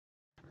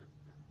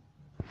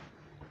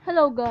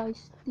Hello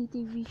guys,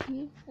 TTV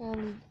here,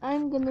 and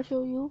I'm gonna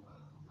show you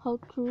how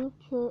to root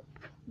your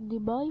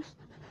device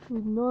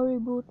with no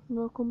reboot,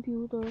 no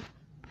computer,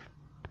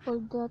 all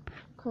that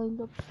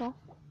kind of stuff.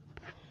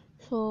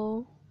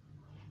 So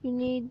you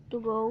need to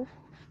go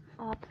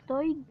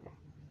Aptoid,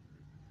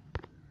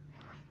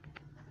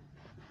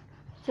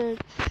 search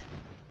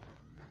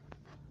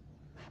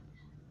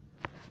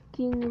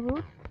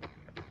kingroot,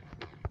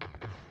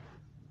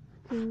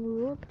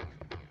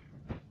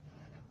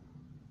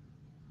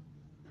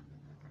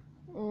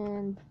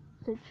 and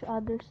search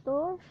other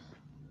stores.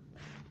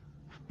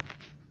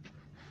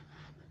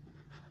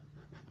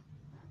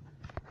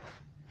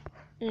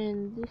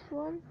 And this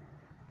one,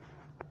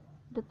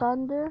 the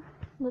Thunder,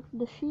 not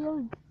the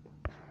Shield.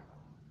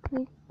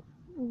 Click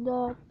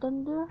the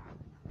Thunder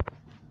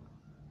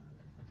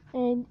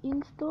and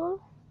install.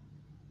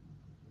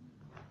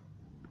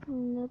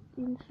 Not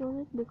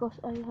install it because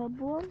I have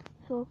one.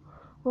 So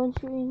once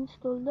you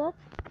install that,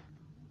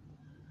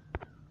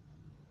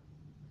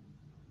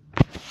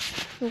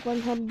 you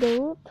can have the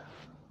root.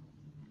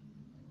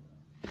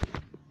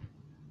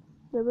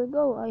 There we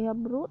go, I have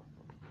root.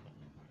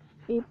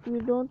 If you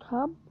don't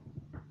have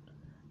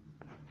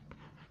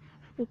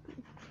it,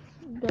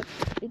 that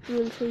it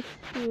will say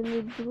you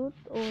need root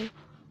or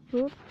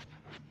root.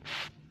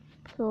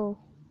 So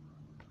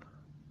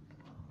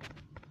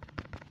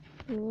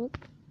wait,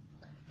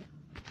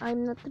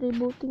 I'm not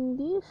rebooting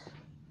this.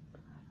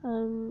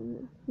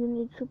 You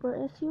need super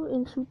SU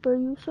and super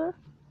user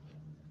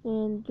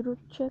and root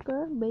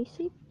checker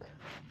basic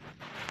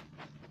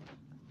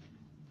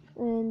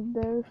and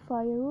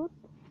verify root,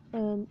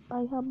 and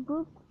I have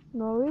root,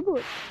 no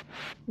reboot,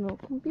 no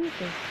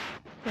computer.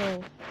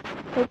 So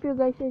hope you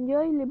guys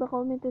enjoy. Leave a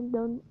comment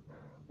down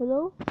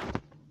below.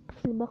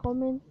 Leave a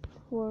comment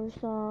for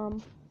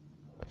some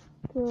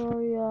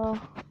tutorials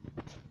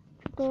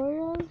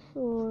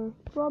or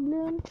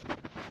problems.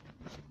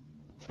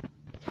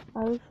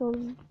 I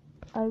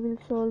will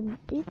solve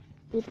it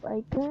if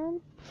I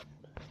can.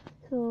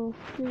 So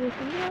if you guys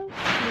enjoy,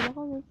 leave a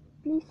comment.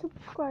 Please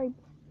subscribe.